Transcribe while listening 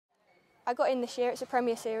I got in this year. It's a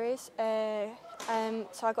Premier Series, so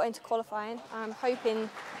I got into qualifying. I'm hoping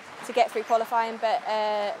to get through qualifying, but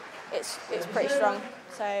it's pretty strong,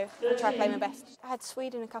 so I'll try to play my best. I had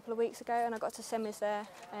Sweden a couple of weeks ago and I got to semis there.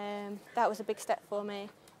 That was a big step for me.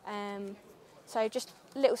 So just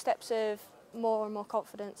little steps of more and more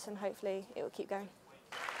confidence, and hopefully it will keep going.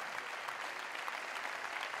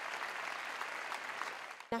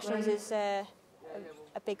 Nationals is a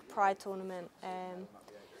big pride tournament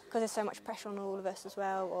because there's so much pressure on all of us as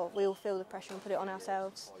well, or we all feel the pressure and put it on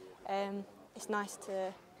ourselves. It's nice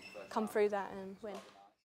to come through that and win.